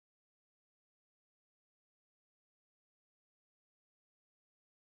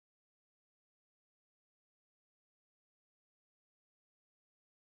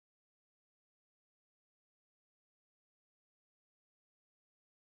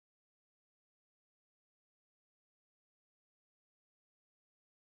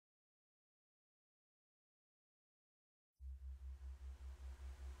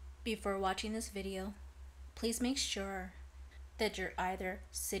Before watching this video, please make sure that you're either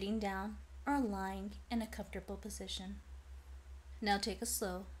sitting down or lying in a comfortable position. Now take a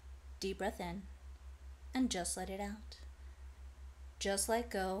slow, deep breath in and just let it out. Just let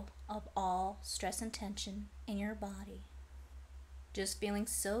go of all stress and tension in your body. Just feeling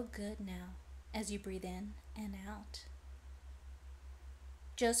so good now as you breathe in and out.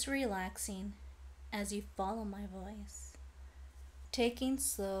 Just relaxing as you follow my voice. Taking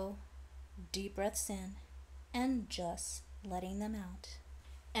slow, deep breaths in and just letting them out.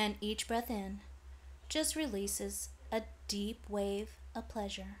 And each breath in just releases a deep wave of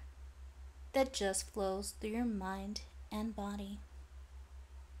pleasure that just flows through your mind and body.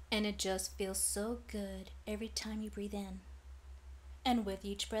 And it just feels so good every time you breathe in. And with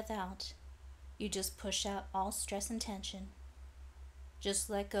each breath out, you just push out all stress and tension. Just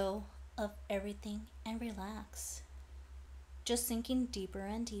let go of everything and relax. Just sinking deeper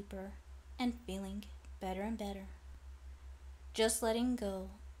and deeper and feeling better and better. Just letting go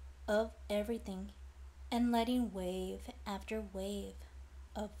of everything and letting wave after wave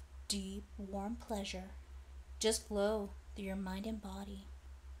of deep, warm pleasure just flow through your mind and body.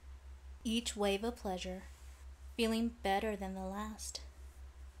 Each wave of pleasure feeling better than the last.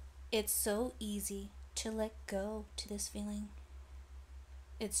 It's so easy to let go to this feeling.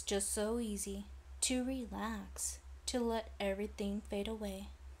 It's just so easy to relax, to let everything fade away.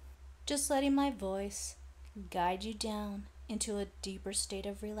 Just letting my voice guide you down into a deeper state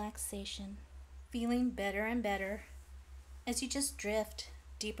of relaxation, feeling better and better as you just drift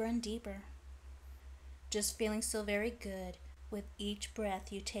deeper and deeper. Just feeling so very good with each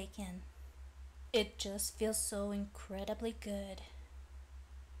breath you take in. It just feels so incredibly good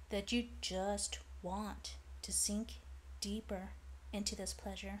that you just want to sink deeper into this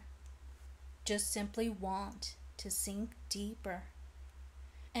pleasure. Just simply want to sink deeper.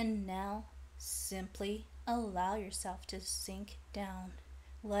 And now simply allow yourself to sink down,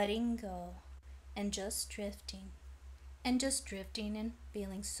 letting go and just drifting and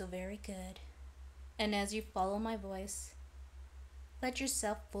feeling so very good. And as you follow my voice, let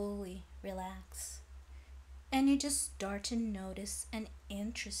yourself fully relax. And you just start to notice an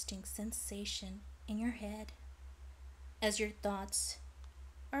interesting sensation in your head as your thoughts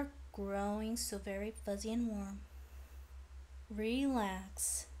are growing so very fuzzy and warm.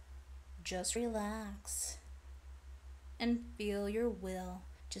 Relax, just relax, and feel your will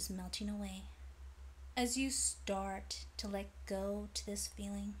just melting away as you start to let go to this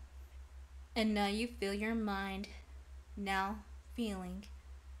feeling. And now you feel your mind now feeling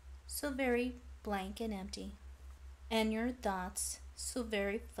so very blank and empty, and your thoughts so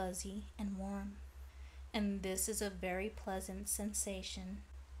very fuzzy and warm. And this is a very pleasant sensation,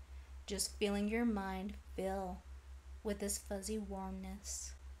 just feeling your mind fill with this fuzzy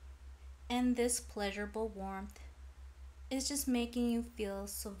warmness. And this pleasurable warmth is just making you feel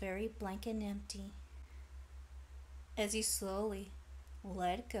so very blank and empty as you slowly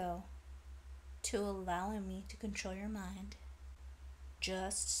let go to allowing me to control your mind.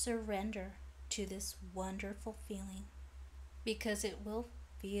 Just surrender to this wonderful feeling because it will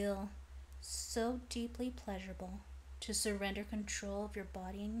feel so deeply pleasurable to surrender control of your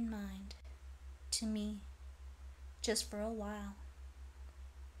body and your mind to me just for a while.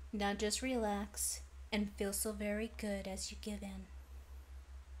 Now just relax and feel so very good as you give in.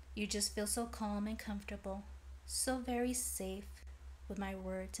 You just feel so calm and comfortable, so very safe with my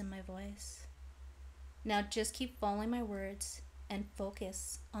words and my voice. Now just keep following my words and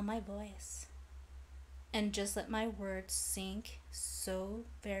focus on my voice. And just let my words sink so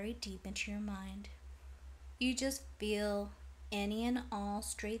very deep into your mind. You just feel any and all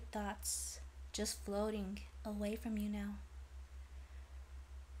straight thoughts just floating away from you now.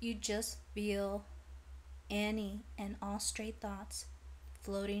 You just feel any and all straight thoughts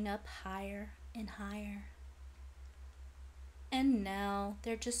floating up higher and higher. And now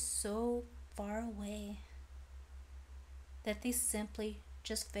they're just so far away that they simply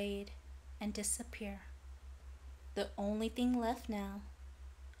just fade and disappear. The only thing left now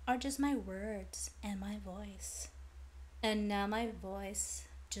are just my words and my voice. And now my voice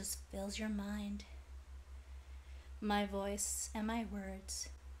just fills your mind. My voice and my words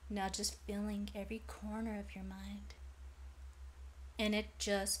now just filling every corner of your mind. And it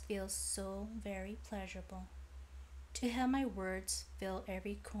just feels so very pleasurable to have my words fill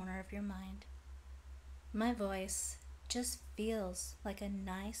every corner of your mind. My voice just feels like a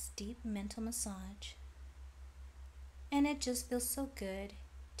nice deep mental massage. And it just feels so good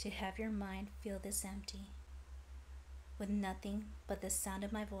to have your mind feel this empty, with nothing but the sound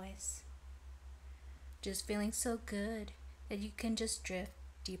of my voice. Just feeling so good that you can just drift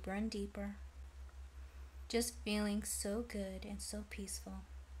deeper and deeper. Just feeling so good and so peaceful.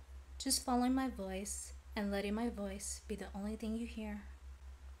 Just following my voice and letting my voice be the only thing you hear.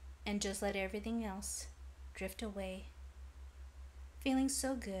 And just let everything else drift away. Feeling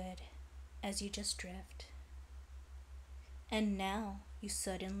so good as you just drift. And now you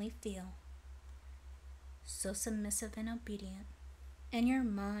suddenly feel so submissive and obedient. And your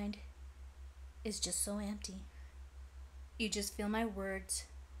mind is just so empty. You just feel my words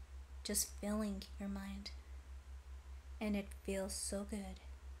just filling your mind. And it feels so good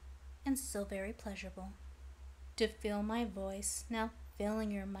and so very pleasurable to feel my voice now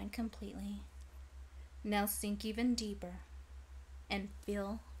filling your mind completely. Now sink even deeper and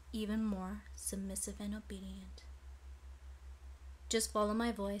feel even more submissive and obedient. Just follow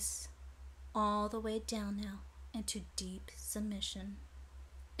my voice all the way down now into deep submission.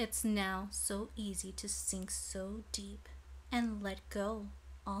 It's now so easy to sink so deep and let go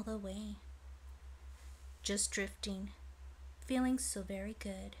all the way. Just drifting, feeling so very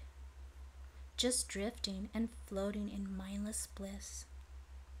good. Just drifting and floating in mindless bliss.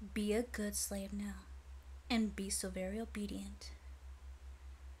 Be a good slave now and be so very obedient.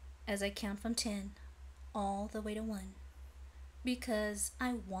 As I count from 10 all the way to 1, because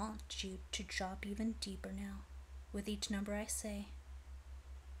I want you to drop even deeper now with each number I say.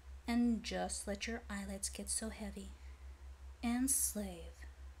 And just let your eyelids get so heavy and slave.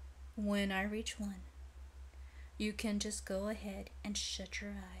 When I reach 1, you can just go ahead and shut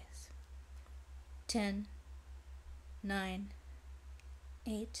your eyes. 10, 9,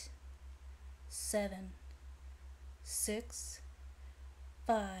 8, 7, 6,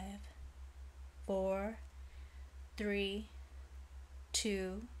 5, 4, 3,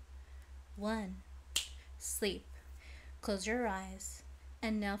 2, 1. Sleep. Close your eyes.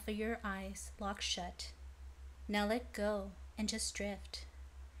 And now for your eyes locked shut. Now let go and just drift.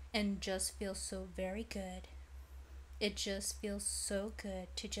 And just feel so very good. It just feels so good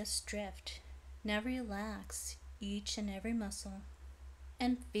to just drift. Now relax each and every muscle.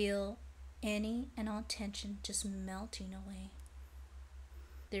 And feel any and all tension just melting away.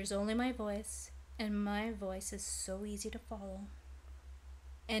 There's only my voice, and my voice is so easy to follow.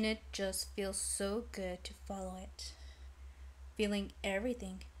 And it just feels so good to follow it. Feeling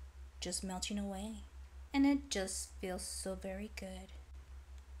everything just melting away. And it just feels so very good.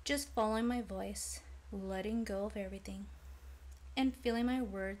 Just following my voice, letting go of everything. And feeling my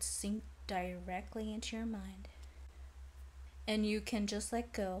words sink directly into your mind. And you can just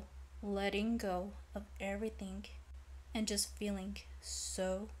let go, letting go of everything. And just feeling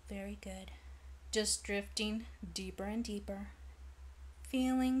so very good. Just drifting deeper and deeper.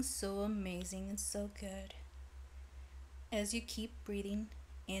 Feeling so amazing and so good. As you keep breathing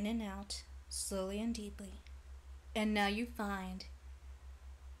in and out, slowly and deeply. And now you find,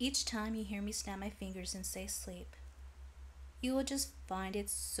 each time you hear me snap my fingers and say sleep, you will just find it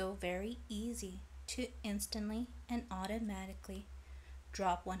so very easy to instantly and automatically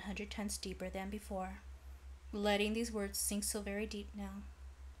drop 100 times deeper than before. Letting these words sink so very deep now.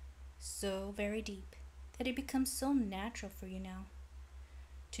 So very deep that it becomes so natural for you now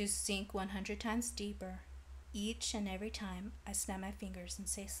to sink 100 times deeper each and every time I snap my fingers and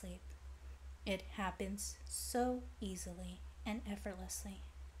say sleep. It happens so easily and effortlessly.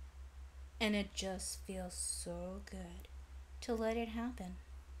 And it just feels so good to let it happen.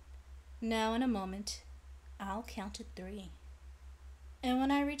 Now in a moment, I'll count to 3. And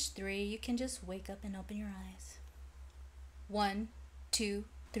when I reach 3, you can just wake up and open your eyes. 1, 2,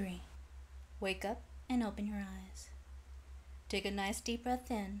 3. Wake up and open your eyes. Take a nice deep breath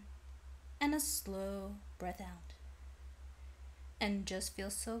in and a slow breath out. And just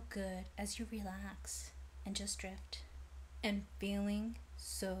feel so good as you relax and just drift. And feeling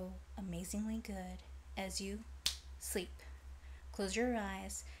so amazingly good as you sleep. Close your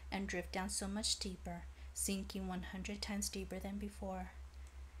eyes and drift down so much deeper, sinking 100 times deeper than before.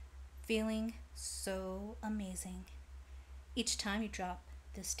 Feeling so amazing each time you drop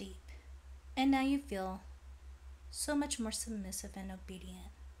this deep. And now you feel so much more submissive and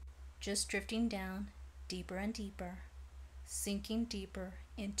obedient. Just drifting down deeper and deeper, sinking deeper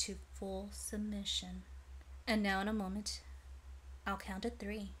into full submission. And now in a moment, I'll count to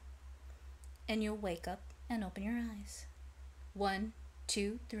 3. And you'll wake up and open your eyes. 1,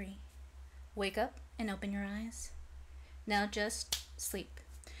 2, 3. Wake up and open your eyes. Now just sleep.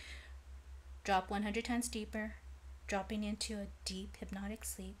 Drop 100 times deeper, dropping into a deep hypnotic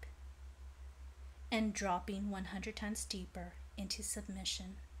sleep. And dropping 100 times deeper into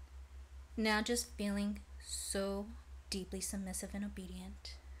submission. Now just feeling so deeply submissive and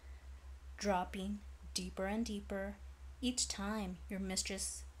obedient. Dropping deeper and deeper each time your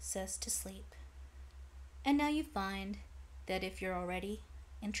mistress says to sleep. And now you find that if you're already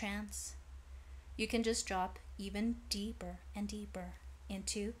in trance, you can just drop even deeper and deeper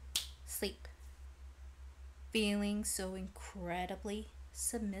into sleep, feeling so incredibly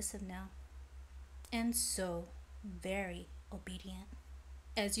submissive now and so very obedient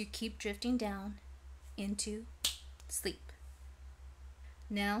as you keep drifting down into sleep.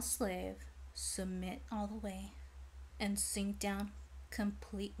 Now, slave, submit all the way and sink down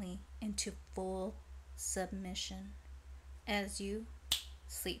completely into full submission as you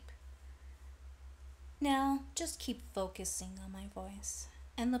sleep. Now, just keep focusing on my voice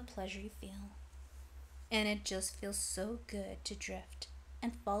and the pleasure you feel. And it just feels so good to drift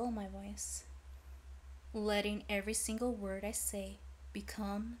and follow my voice, letting every single word I say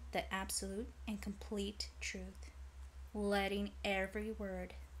become the absolute and complete truth. Letting every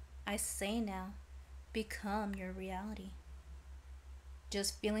word I say now become your reality.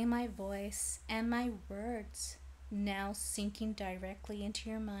 Just feeling my voice and my words now sinking directly into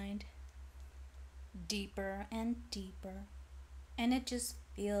your mind, deeper and deeper, and it just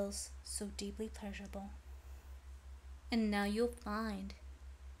feels so deeply pleasurable. And now you'll find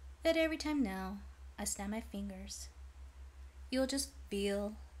that every time now I snap my fingers, you'll just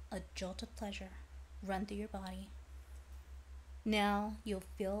feel a jolt of pleasure run through your body. Now you'll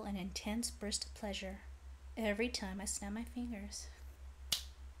feel an intense burst of pleasure every time I snap my fingers.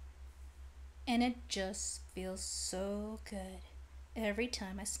 And it just feels so good every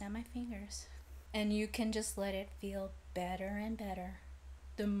time I snap my fingers. And you can just let it feel better and better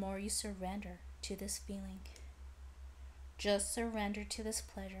the more you surrender to this feeling. Just surrender to this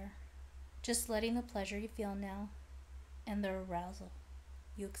pleasure. Just letting the pleasure you feel now and the arousal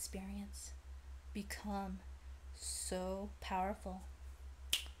you experience become so powerful.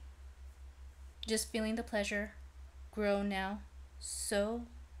 Just feeling the pleasure grow now so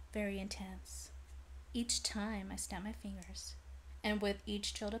very intense each time I snap my fingers. And with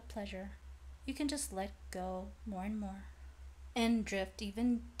each jolt of pleasure, you can just let go more and more and drift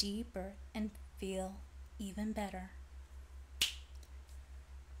even deeper and feel even better.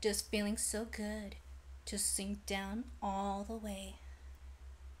 Just feeling so good to sink down all the way.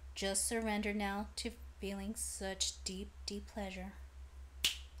 Just surrender now to feeling such deep, deep pleasure.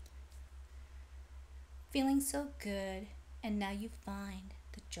 Feeling so good, and now you find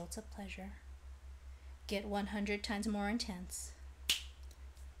the jolts of pleasure get 100 times more intense.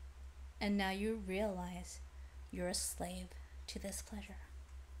 And now you realize you're a slave to this pleasure.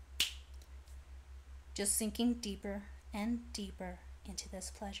 Just sinking deeper and deeper into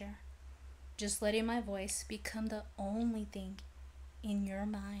this pleasure. Just letting my voice become the only thing in your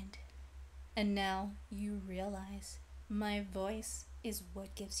mind. And now you realize my voice is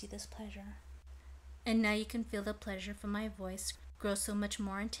what gives you this pleasure. And now you can feel the pleasure from my voice grow so much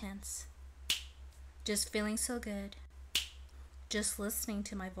more intense. Just feeling so good. Just listening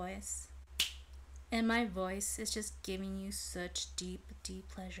to my voice. And my voice is just giving you such deep, deep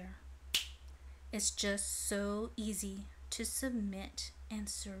pleasure. It's just so easy to submit and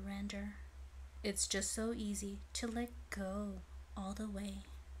surrender. It's just so easy to let go all the way.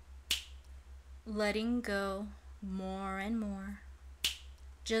 Letting go more and more.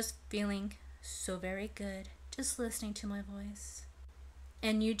 Just feeling so very good, just listening to my voice.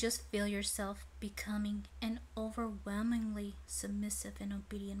 And you just feel yourself becoming an overwhelmingly submissive and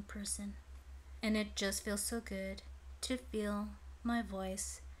obedient person. And it just feels so good to feel my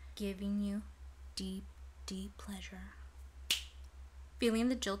voice giving you deep, deep pleasure. Feeling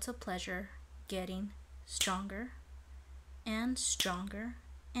the jolts of pleasure getting stronger and stronger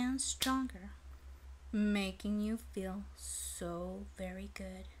and stronger, making you feel so very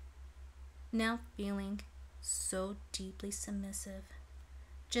good. Now feeling so deeply submissive,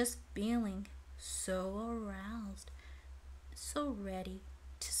 just feeling so aroused, so ready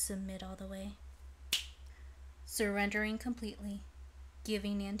to submit all the way. Surrendering completely,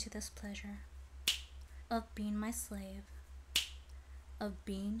 giving in to this pleasure of being my slave, of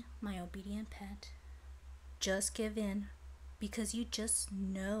being my obedient pet. Just give in because you just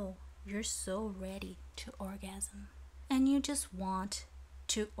know you're so ready to orgasm. And you just want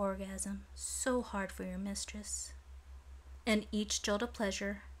to orgasm so hard for your mistress. And each jolt of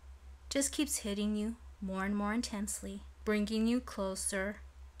pleasure just keeps hitting you more and more intensely, bringing you closer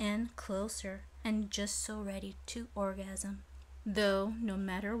and closer, and just so ready to orgasm. Though no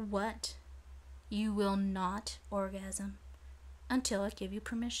matter what, you will not orgasm until I give you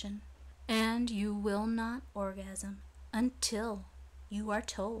permission. And you will not orgasm until you are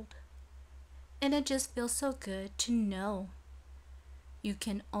told. And it just feels so good to know you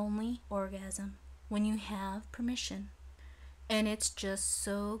can only orgasm when you have permission. And it's just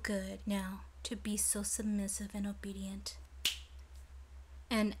so good now to be so submissive and obedient.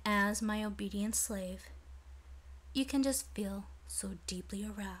 And as my obedient slave, you can just feel so deeply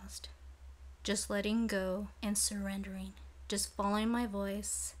aroused. Just letting go and surrendering, just following my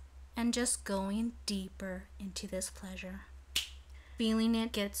voice and just going deeper into this pleasure. Feeling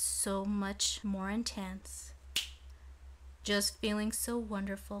it get so much more intense. Just feeling so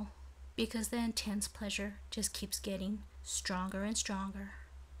wonderful because the intense pleasure just keeps getting stronger and stronger.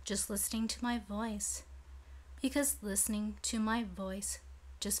 Just listening to my voice because listening to my voice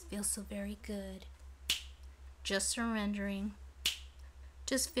just feels so very good. Just surrendering.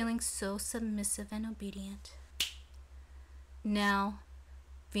 Just feeling so submissive and obedient. Now,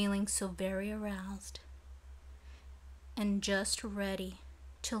 feeling so very aroused and just ready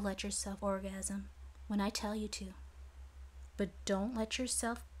to let yourself orgasm when I tell you to. But don't let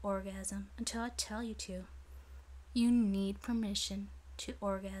yourself orgasm until I tell you to. You need permission to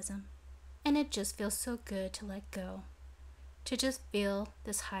orgasm, and it just feels so good to let go, to just feel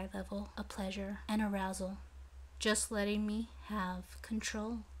this high level of pleasure and arousal, just letting me have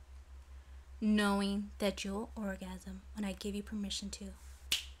control, knowing that you'll orgasm when I give you permission to.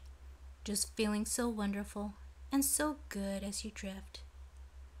 Just feeling so wonderful and so good as you drift.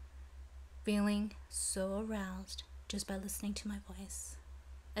 Feeling so aroused just by listening to my voice.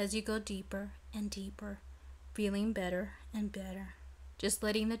 As you go deeper and deeper, feeling better and better. Just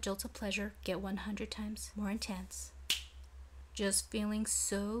letting the jolts of pleasure get 100 times more intense. Just feeling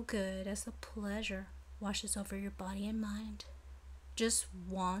so good as the pleasure washes over your body and mind. Just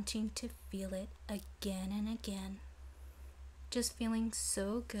wanting to feel it again and again. Just feeling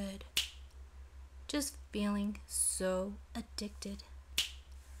so good. Just feeling so addicted.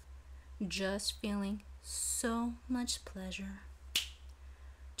 Just feeling so much pleasure.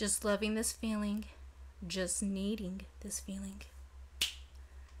 Just loving this feeling. Just needing this feeling.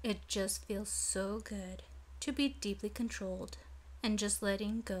 It just feels so good to be deeply controlled and just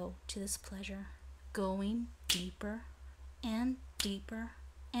letting go to this pleasure. Going deeper and deeper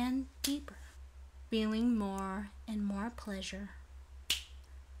and deeper. Feeling more and more pleasure.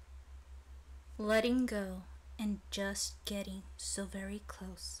 Letting go and just getting so very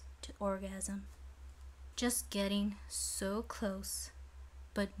close to orgasm. Just getting so close,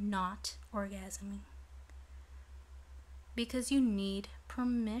 but not orgasming. Because you need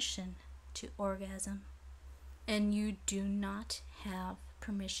permission to orgasm, and you do not have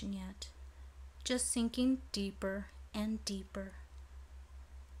permission yet. Just sinking deeper and deeper,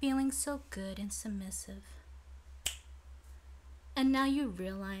 feeling so good and submissive. And now you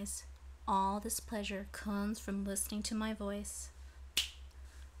realize all this pleasure comes from listening to my voice,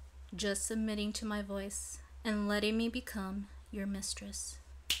 just submitting to my voice and letting me become your mistress.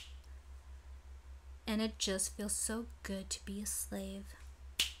 And it just feels so good to be a slave.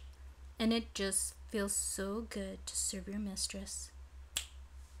 And it just feels so good to serve your mistress.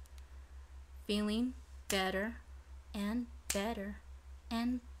 Feeling better and better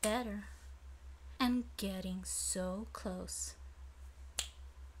and better. And getting so close.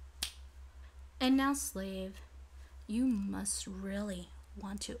 And now, slave, you must really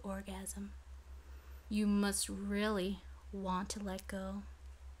want to orgasm. You must really want to let go.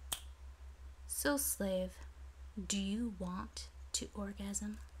 So, slave, do you want to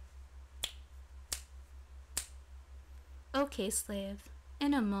orgasm? Okay, slave,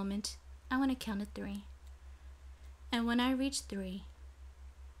 in a moment, I want to count to 3. And when I reach 3,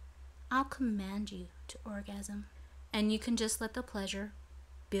 I'll command you to orgasm. And you can just let the pleasure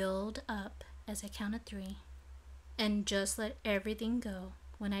build up as I count to 3. And just let everything go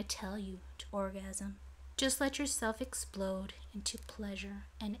when I tell you to orgasm. Just let yourself explode into pleasure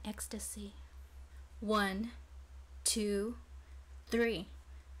and ecstasy. 1, 2, 3.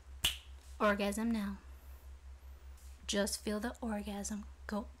 Orgasm now. Just feel the orgasm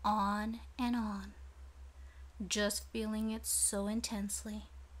go on and on. Just feeling it so intensely.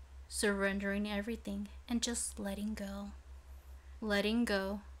 Surrendering everything and just letting go. Letting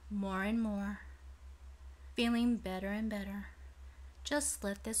go more and more. Feeling better and better. Just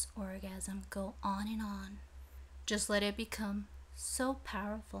let this orgasm go on and on. Just let it become so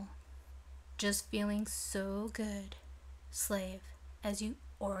powerful. Just feeling so good, slave, as you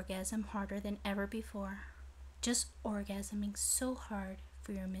orgasm harder than ever before. Just orgasming so hard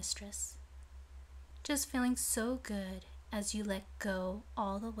for your mistress. Just feeling so good as you let go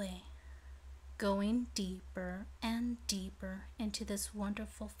all the way. Going deeper and deeper into this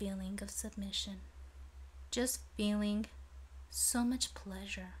wonderful feeling of submission. Just feeling so much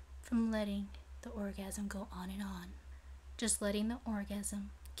pleasure from letting the orgasm go on and on. Just letting the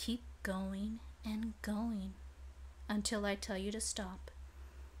orgasm keep going and going until I tell you to stop.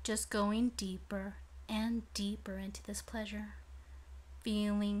 Just going deeper and deeper into this pleasure.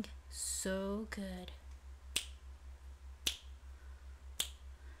 Feeling so good.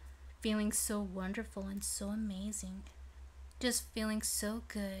 Feeling so wonderful and so amazing. Just feeling so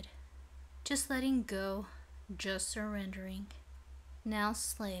good. Just letting go. Just surrendering. Now,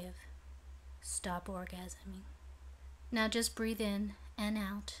 slave, stop orgasming. Now just breathe in and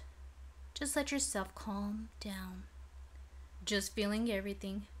out. Just let yourself calm down. Just feeling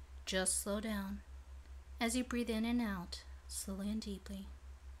everything. Just slow down. As you breathe in and out, slowly and deeply.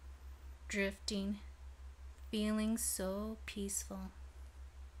 Drifting. Feeling so peaceful.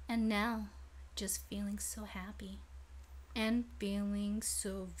 And now, just feeling so happy. And feeling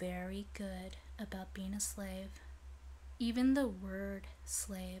so very good about being a slave. Even the word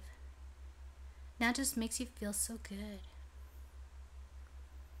slave now just makes you feel so good.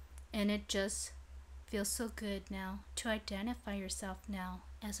 And it just feels so good now to identify yourself now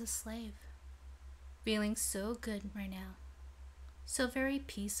as a slave. Feeling so good right now. So very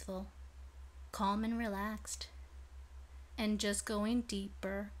peaceful, calm and relaxed. And just going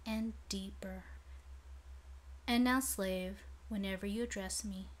deeper and deeper. And now, slave, whenever you address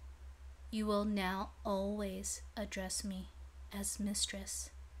me, you will now always address me as mistress.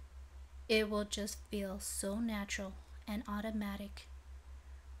 It will just feel so natural and automatic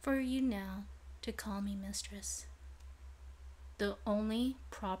for you now to call me mistress. The only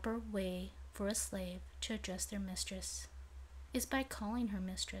proper way for a slave to address their mistress is by calling her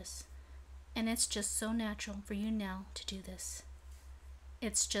mistress. And it's just so natural for you now to do this.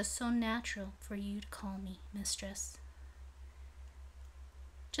 It's just so natural for you to call me mistress.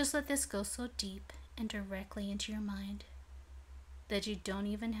 Just let this go so deep and directly into your mind that you don't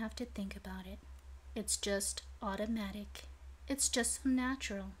even have to think about it. It's just automatic. It's just so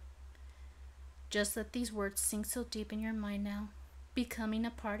natural. Just let these words sink so deep in your mind now, becoming a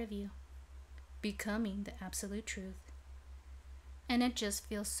part of you, becoming the absolute truth. And it just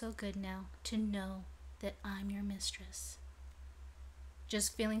feels so good now to know that I'm your mistress.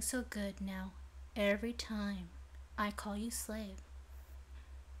 Just feeling so good now every time I call you slave.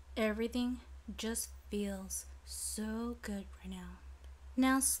 Everything just feels so good right now.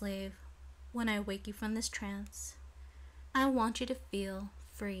 Now, slave, when I wake you from this trance, I want you to feel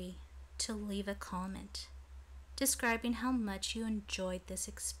free to leave a comment describing how much you enjoyed this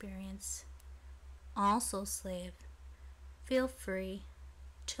experience. Also, slave, feel free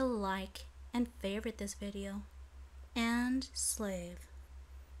to like and favorite this video. And slave,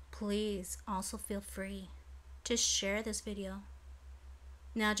 please also feel free to share this video.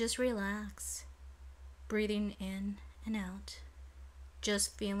 Now just relax, breathing in and out,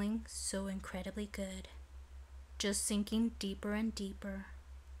 just feeling so incredibly good, just sinking deeper and deeper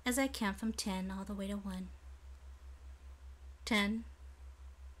as I count from 10 all the way to 1. 10,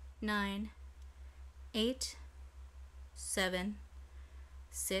 9, 8, 7,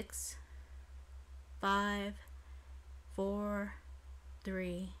 6, 5, 4,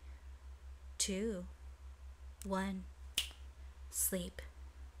 3, 2, 1. Sleep.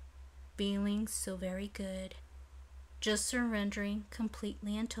 Feeling so very good. Just surrendering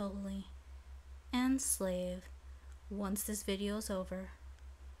completely and totally. And slave, once this video is over,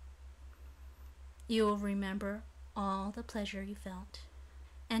 you will remember all the pleasure you felt.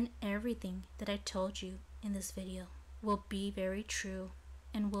 And everything that I told you in this video will be very true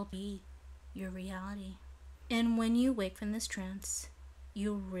and will be your reality. And when you wake from this trance,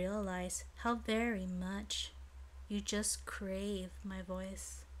 you'll realize how very much you just crave my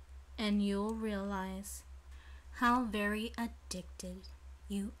voice. And you'll realize how very addicted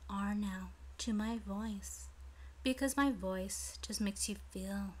you are now to my voice. Because my voice just makes you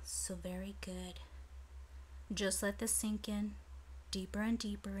feel so very good. Just let this sink in deeper and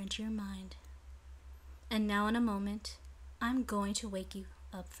deeper into your mind. And now in a moment, I'm going to wake you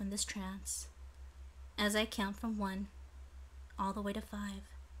up from this trance as I count from 1 all the way to 5.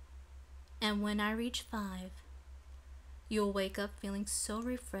 And when I reach 5, you'll wake up feeling so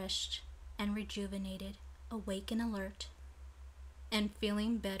refreshed and rejuvenated, awake and alert, and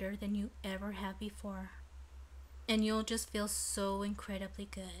feeling better than you ever have before. And you'll just feel so incredibly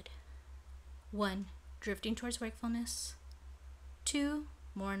good. 1, drifting towards wakefulness. 2,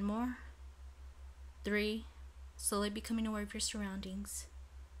 more and more. 3, slowly becoming aware of your surroundings.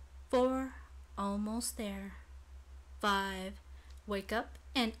 4, almost there. 5, wake up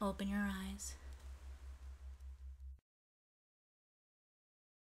and open your eyes.